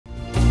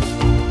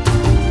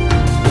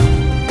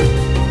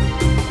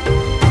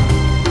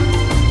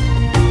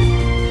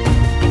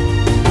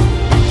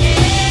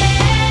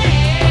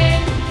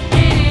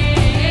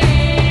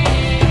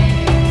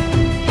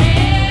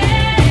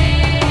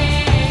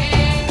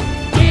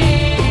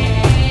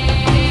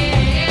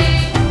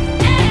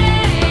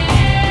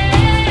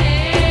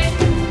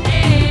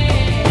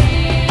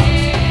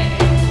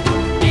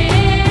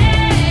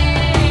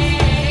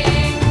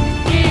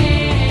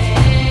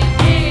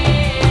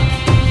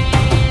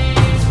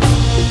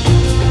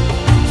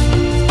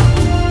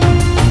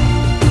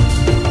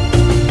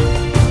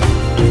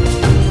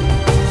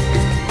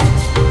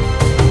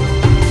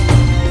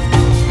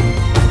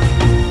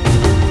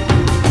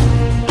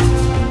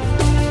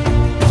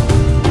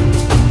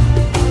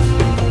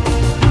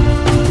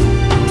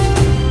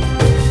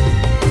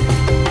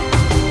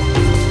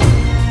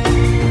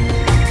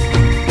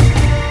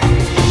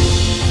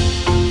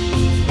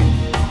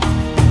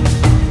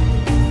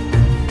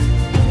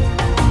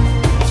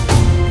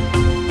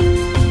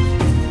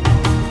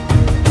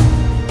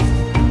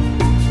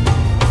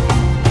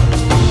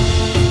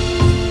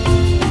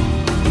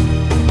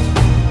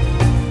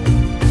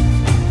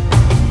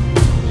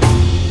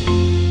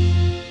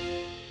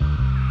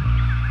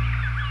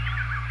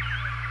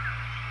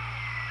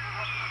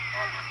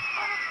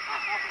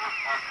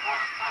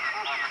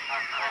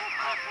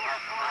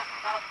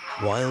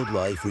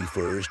Wildlife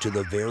refers to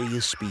the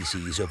various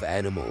species of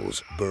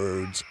animals,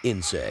 birds,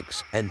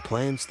 insects, and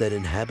plants that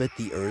inhabit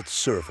the Earth's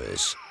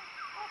surface.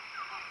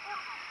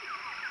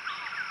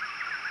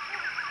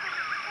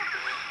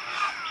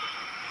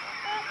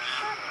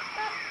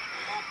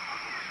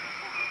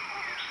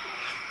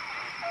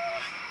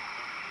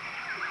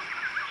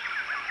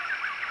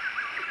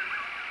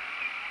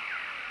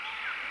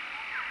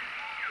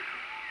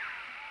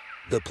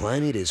 The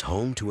planet is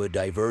home to a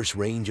diverse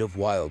range of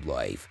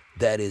wildlife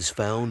that is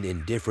found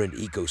in different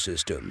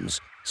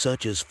ecosystems,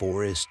 such as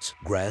forests,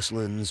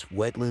 grasslands,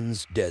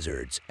 wetlands,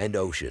 deserts, and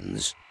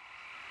oceans.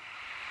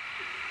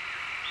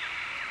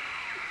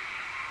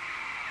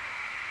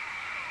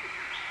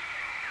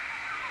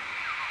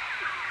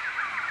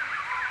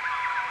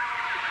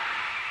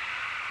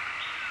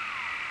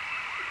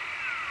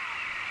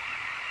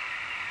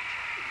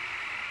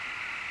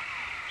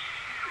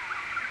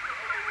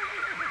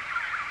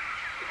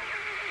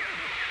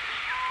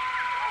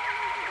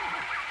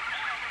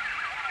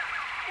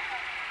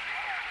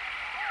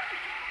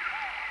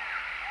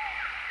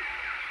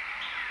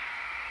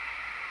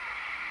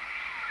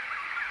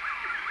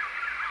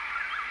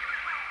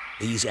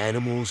 These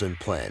animals and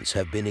plants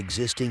have been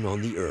existing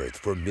on the Earth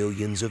for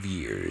millions of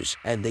years,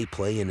 and they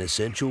play an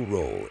essential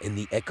role in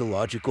the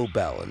ecological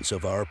balance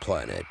of our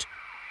planet.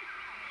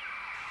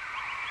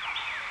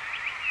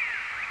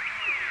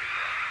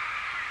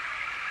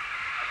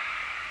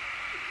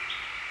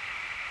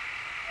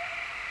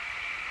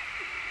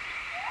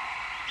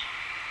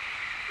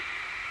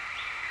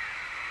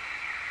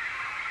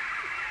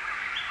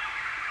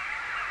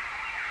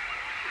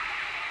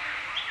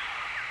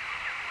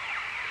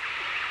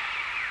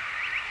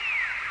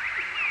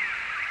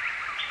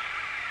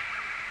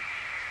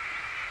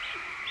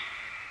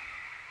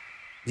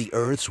 The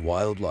Earth's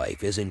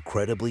wildlife is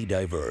incredibly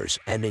diverse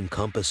and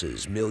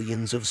encompasses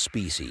millions of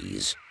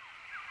species.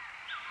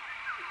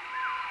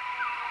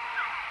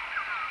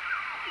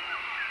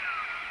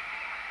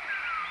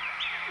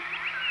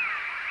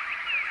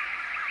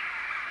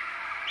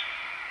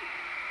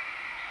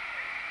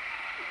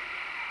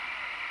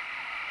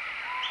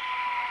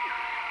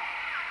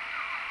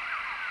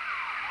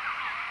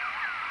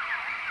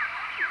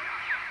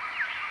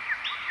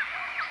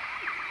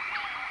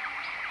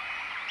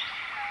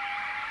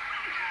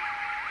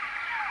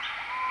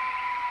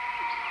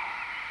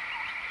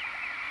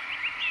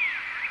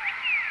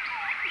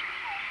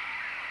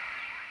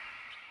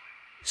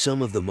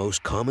 Some of the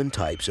most common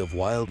types of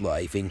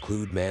wildlife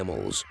include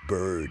mammals,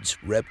 birds,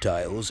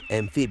 reptiles,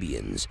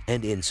 amphibians,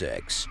 and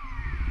insects.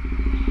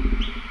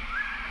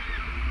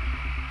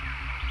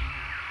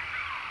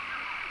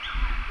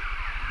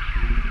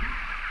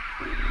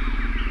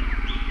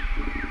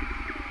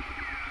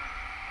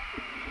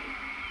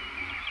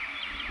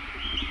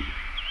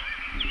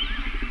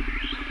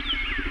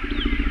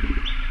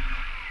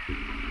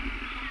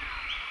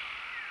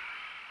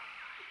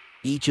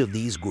 Each of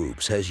these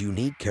groups has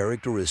unique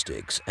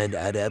characteristics and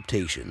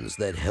adaptations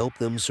that help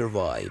them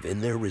survive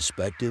in their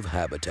respective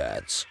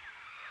habitats.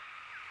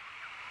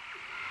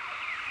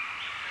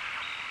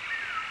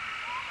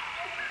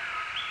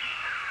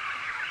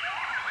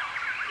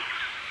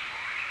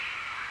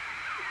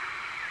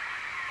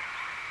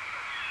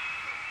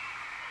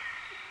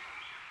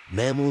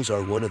 Mammals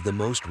are one of the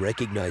most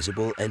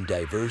recognizable and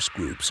diverse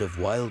groups of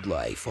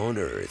wildlife on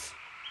Earth.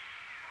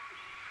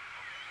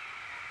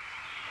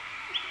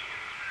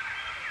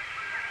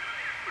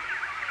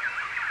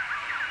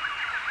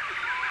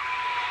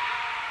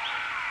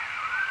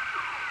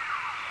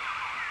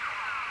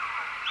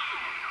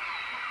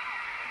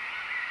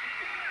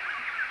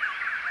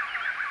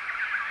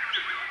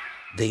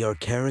 They are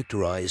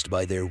characterized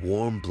by their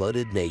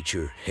warm-blooded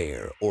nature,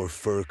 hair, or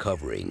fur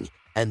covering,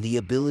 and the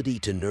ability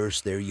to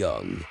nurse their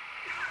young.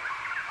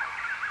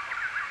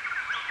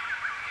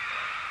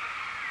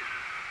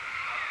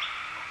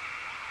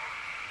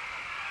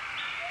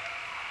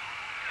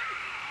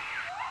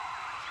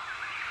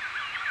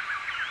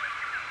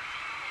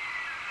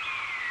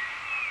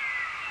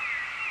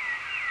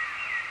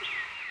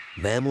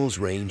 Mammals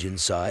range in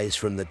size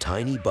from the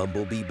tiny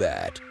bumblebee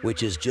bat,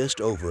 which is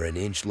just over an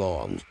inch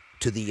long,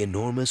 to the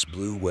enormous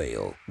blue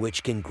whale,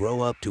 which can grow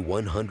up to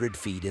 100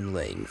 feet in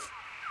length.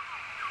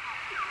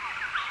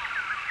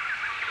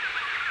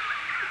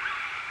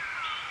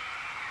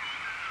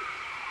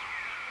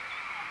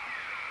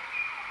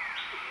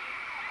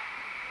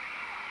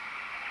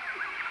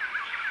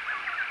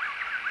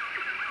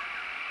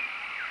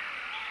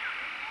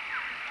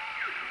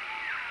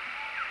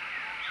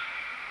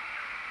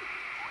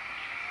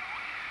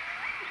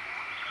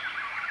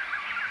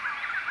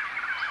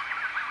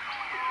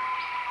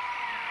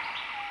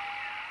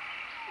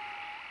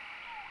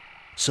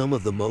 Some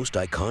of the most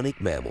iconic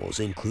mammals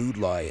include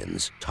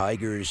lions,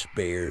 tigers,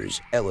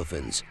 bears,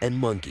 elephants, and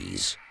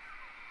monkeys.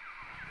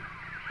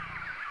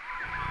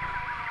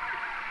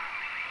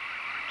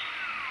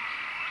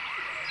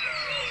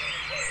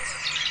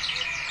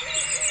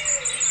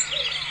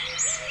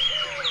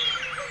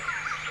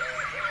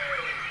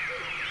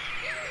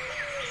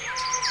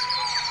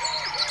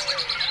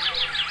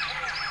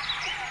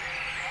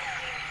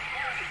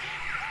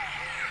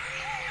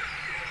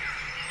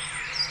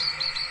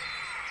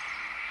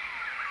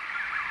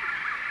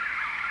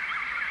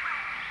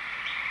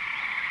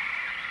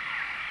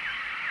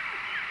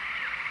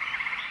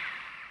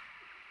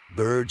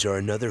 Birds are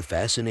another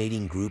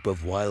fascinating group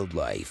of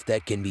wildlife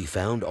that can be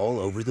found all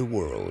over the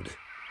world.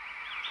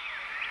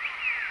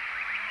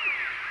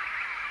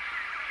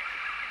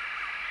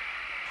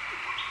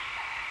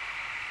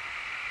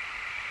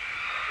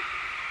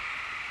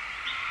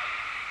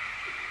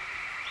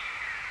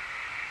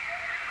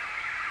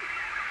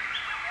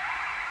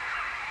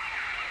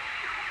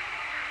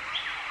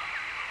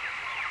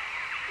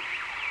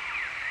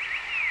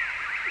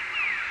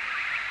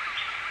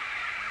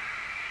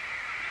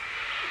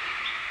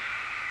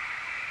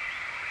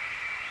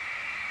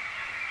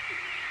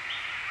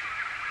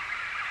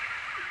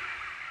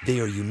 They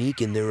are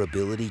unique in their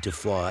ability to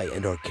fly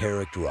and are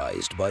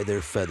characterized by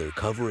their feather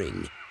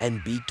covering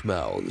and beaked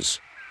mouths.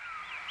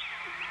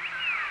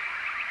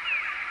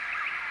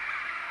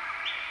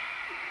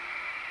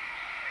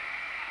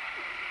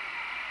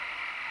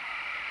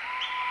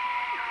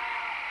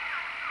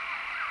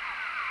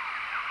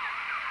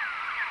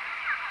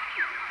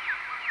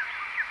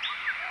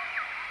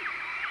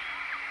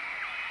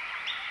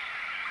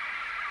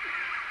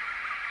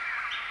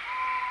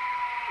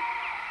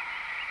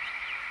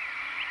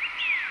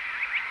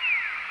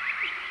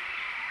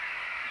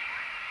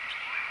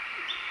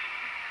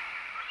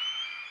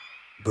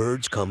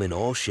 Birds come in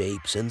all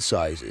shapes and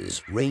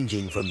sizes,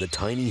 ranging from the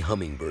tiny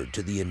hummingbird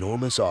to the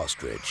enormous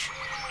ostrich.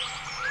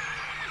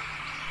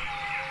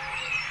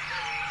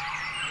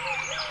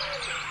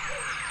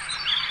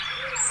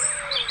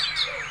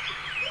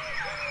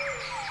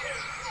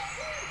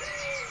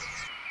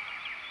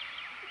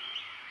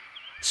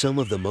 Some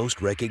of the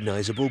most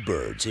recognizable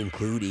birds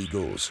include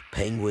eagles,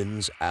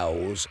 penguins,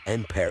 owls,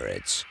 and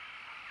parrots.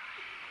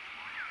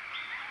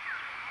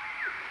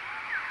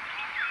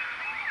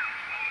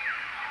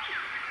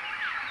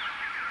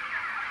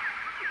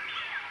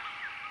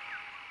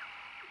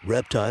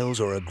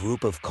 Reptiles are a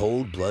group of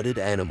cold-blooded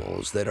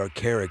animals that are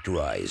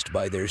characterized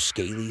by their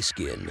scaly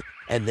skin,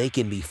 and they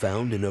can be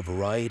found in a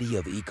variety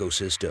of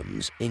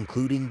ecosystems,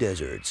 including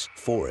deserts,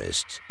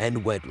 forests,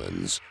 and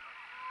wetlands.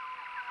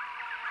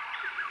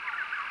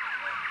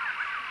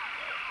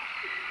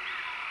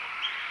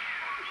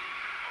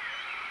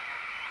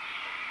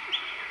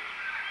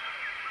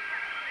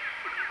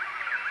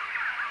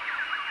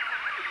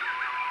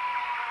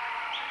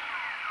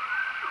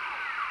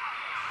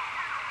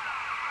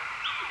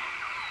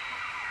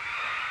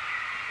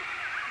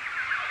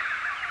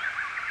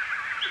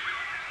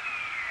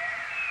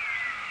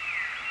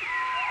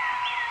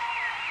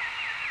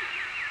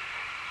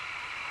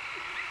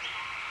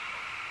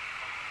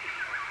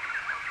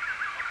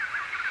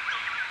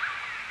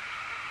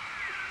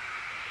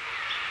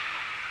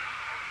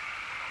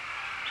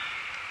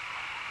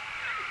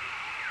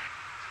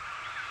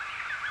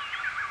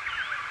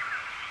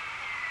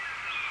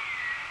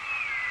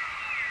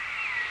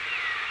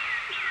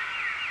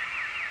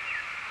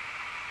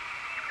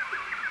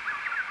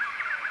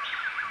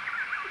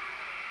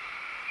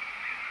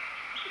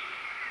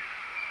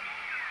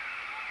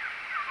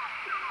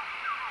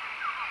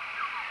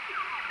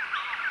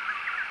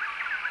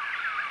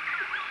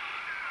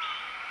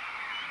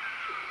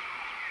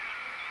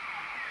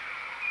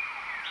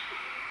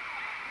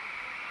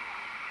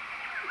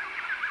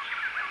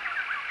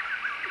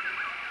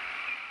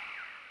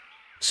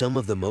 Some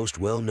of the most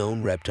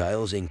well-known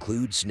reptiles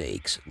include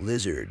snakes,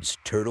 lizards,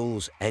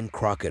 turtles, and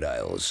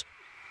crocodiles.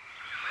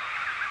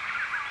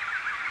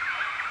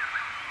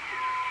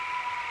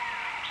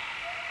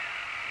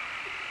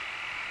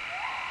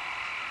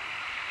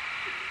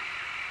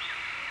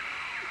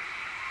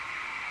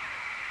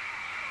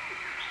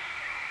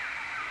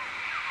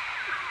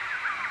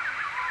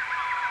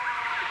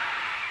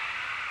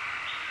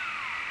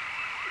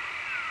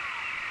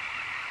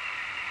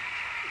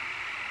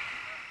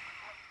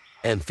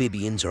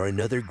 Amphibians are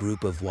another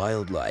group of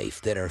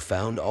wildlife that are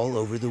found all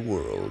over the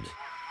world.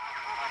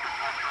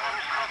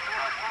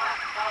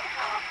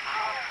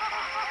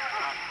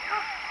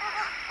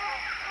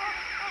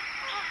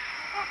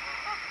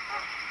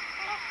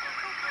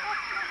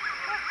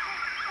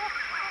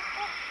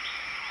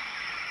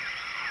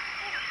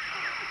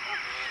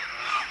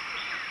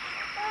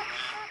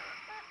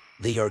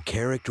 They are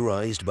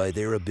characterized by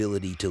their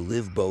ability to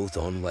live both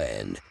on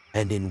land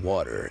and in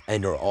water,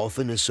 and are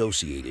often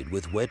associated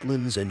with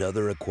wetlands and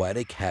other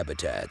aquatic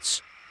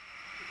habitats.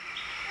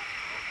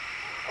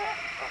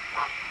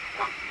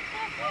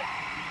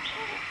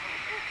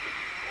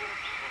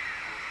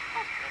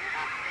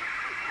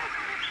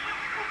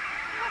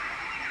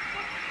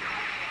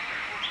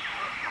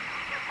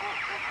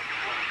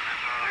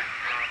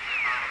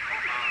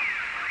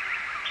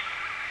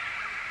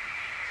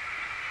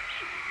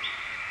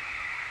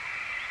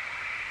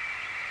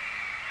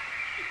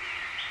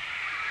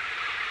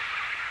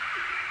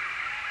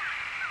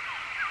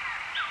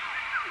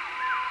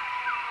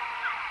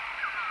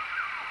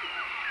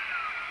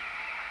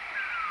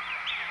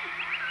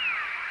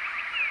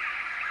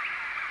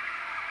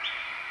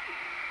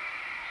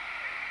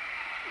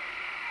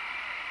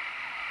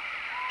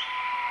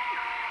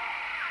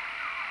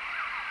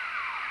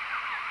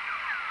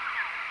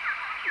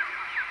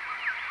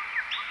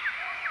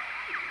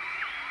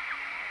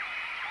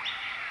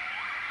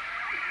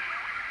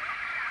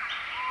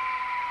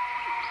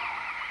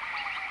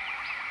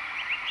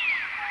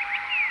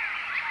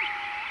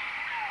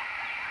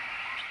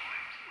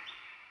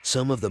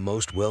 Some of the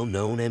most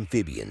well-known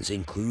amphibians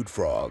include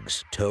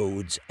frogs,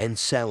 toads, and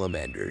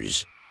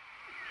salamanders.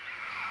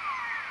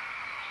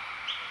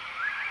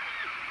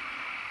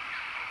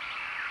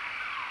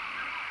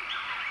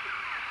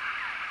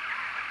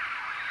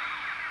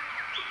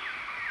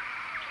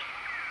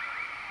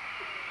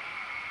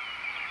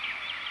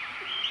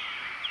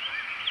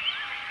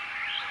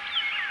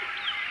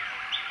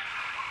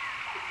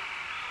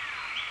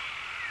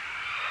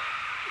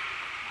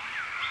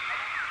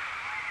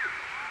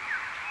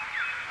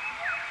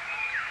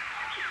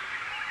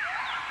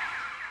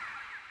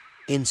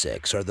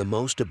 Insects are the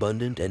most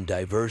abundant and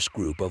diverse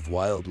group of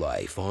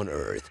wildlife on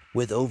Earth,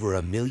 with over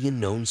 1 million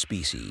known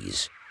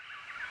species.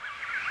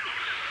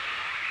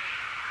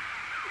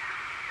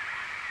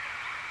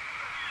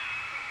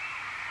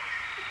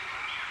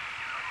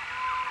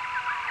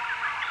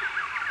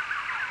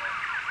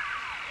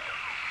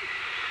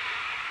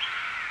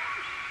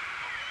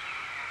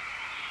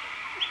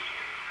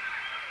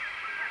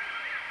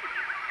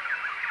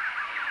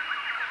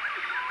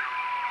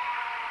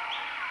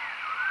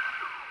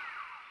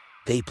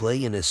 They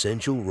play an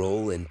essential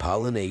role in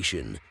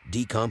pollination,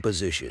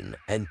 decomposition,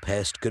 and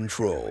pest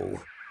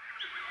control.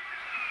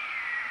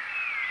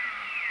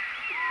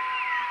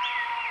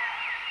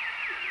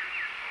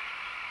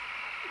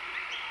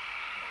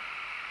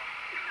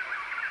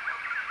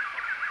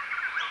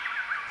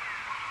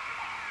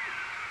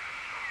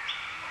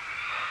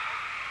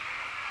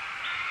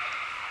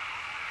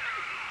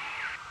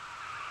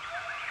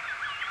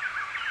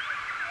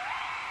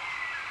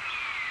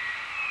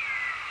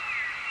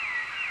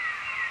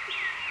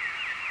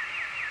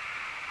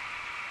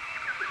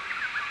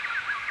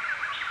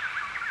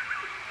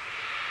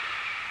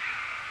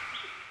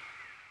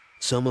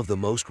 Some of the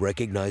most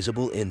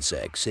recognizable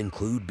insects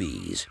include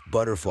bees,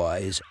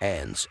 butterflies,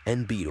 ants,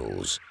 and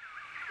beetles.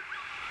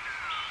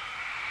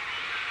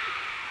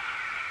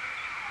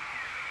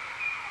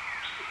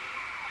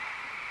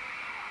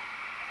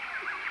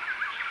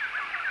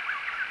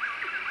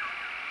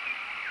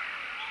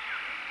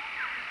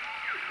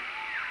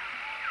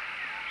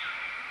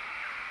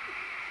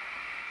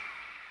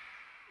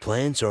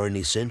 Plants are an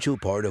essential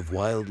part of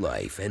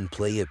wildlife and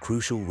play a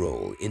crucial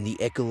role in the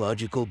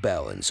ecological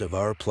balance of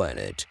our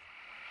planet.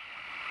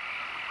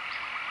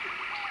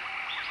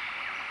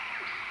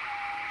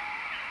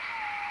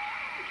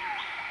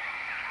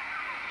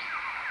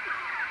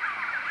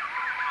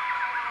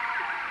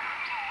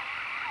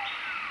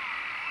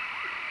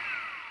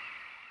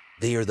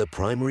 They are the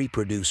primary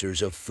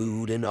producers of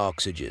food and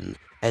oxygen,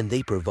 and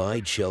they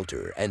provide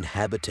shelter and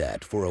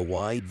habitat for a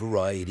wide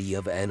variety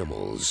of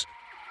animals.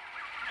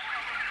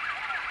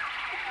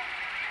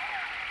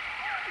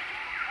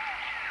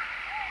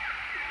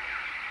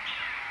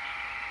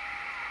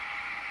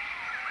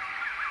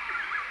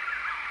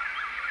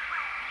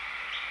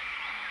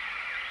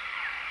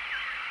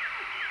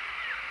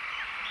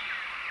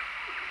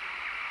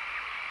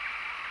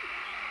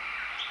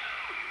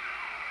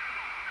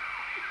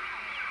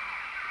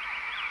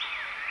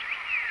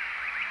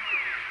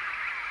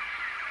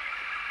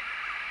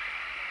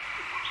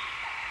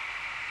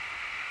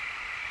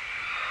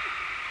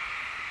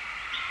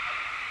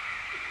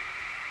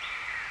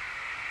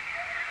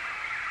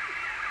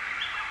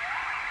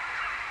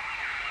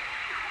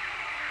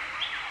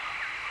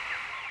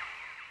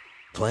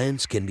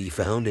 Plants can be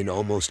found in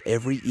almost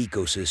every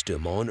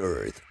ecosystem on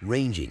Earth,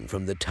 ranging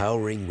from the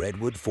towering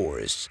redwood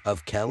forests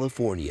of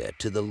California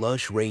to the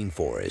lush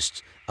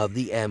rainforests of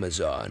the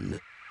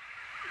Amazon.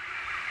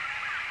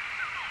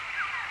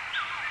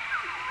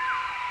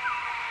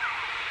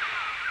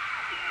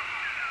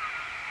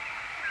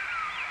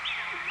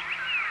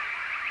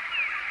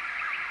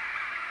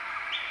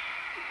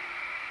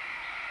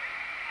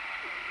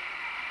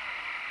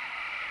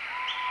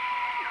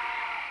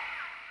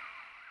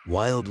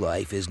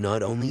 Wildlife is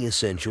not only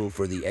essential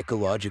for the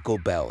ecological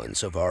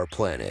balance of our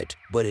planet,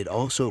 but it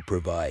also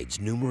provides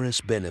numerous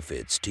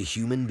benefits to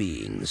human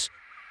beings.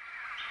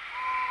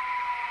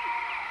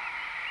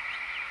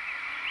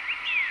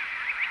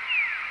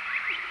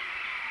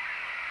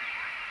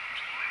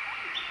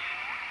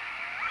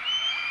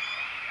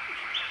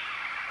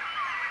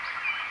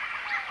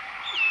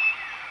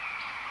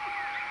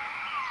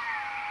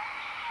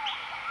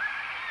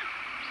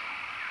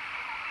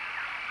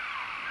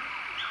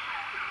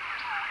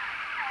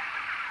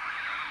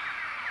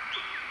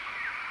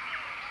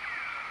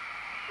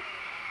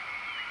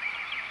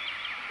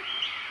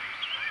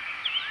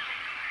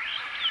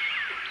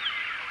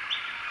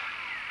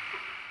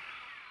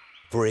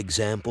 For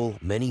example,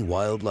 many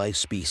wildlife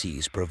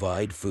species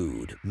provide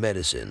food,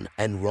 medicine,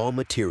 and raw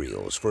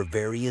materials for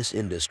various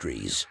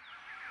industries.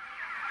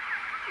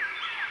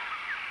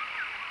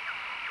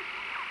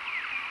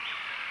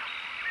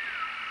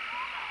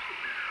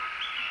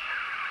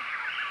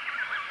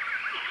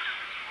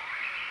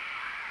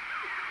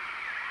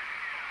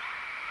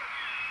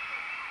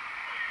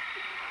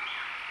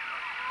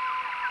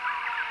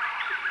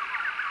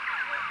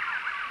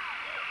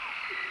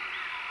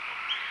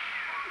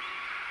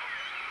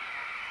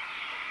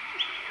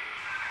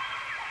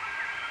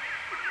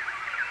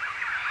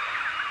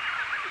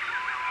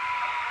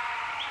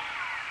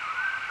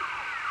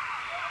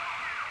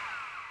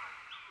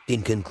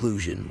 In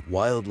conclusion,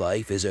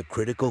 wildlife is a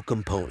critical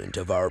component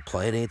of our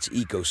planet's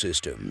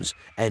ecosystems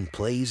and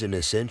plays an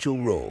essential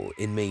role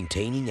in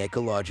maintaining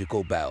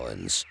ecological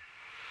balance.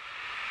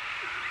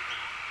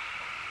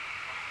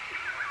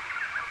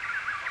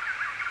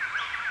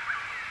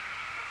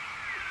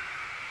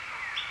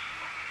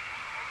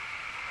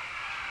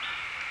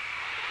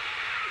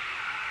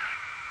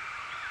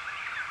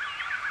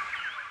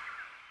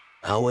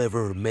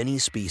 However, many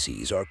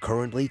species are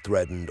currently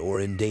threatened or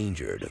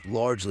endangered,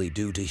 largely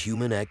due to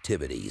human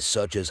activities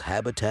such as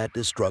habitat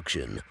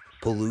destruction,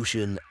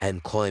 pollution,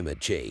 and climate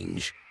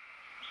change.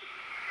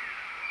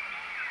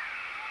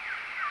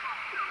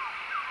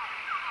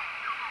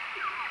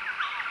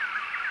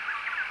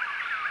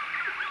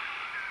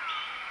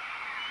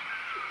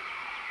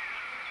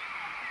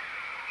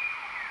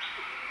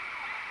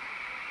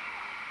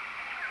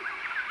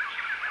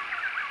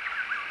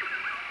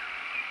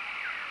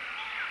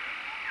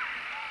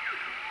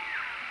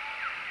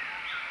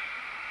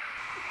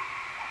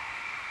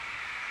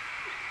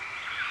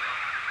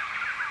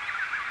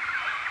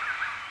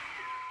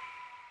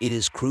 It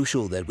is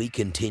crucial that we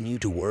continue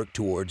to work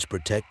towards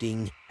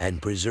protecting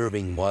and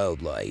preserving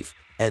wildlife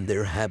and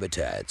their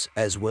habitats,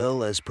 as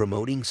well as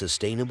promoting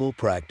sustainable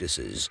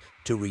practices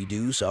to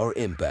reduce our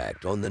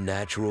impact on the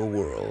natural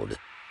world.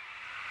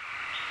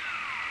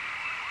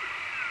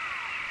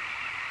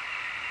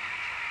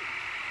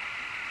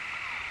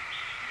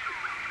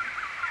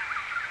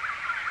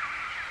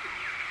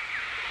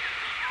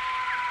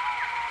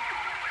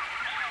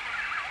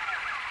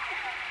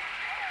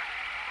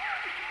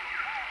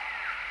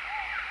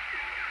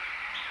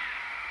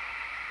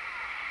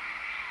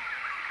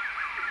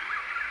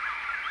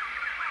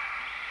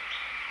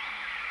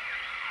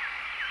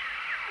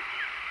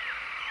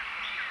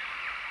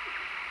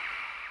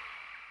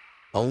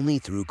 Only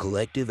through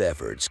collective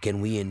efforts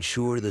can we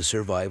ensure the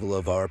survival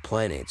of our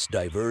planet's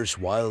diverse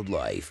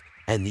wildlife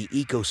and the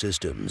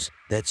ecosystems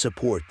that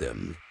support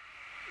them.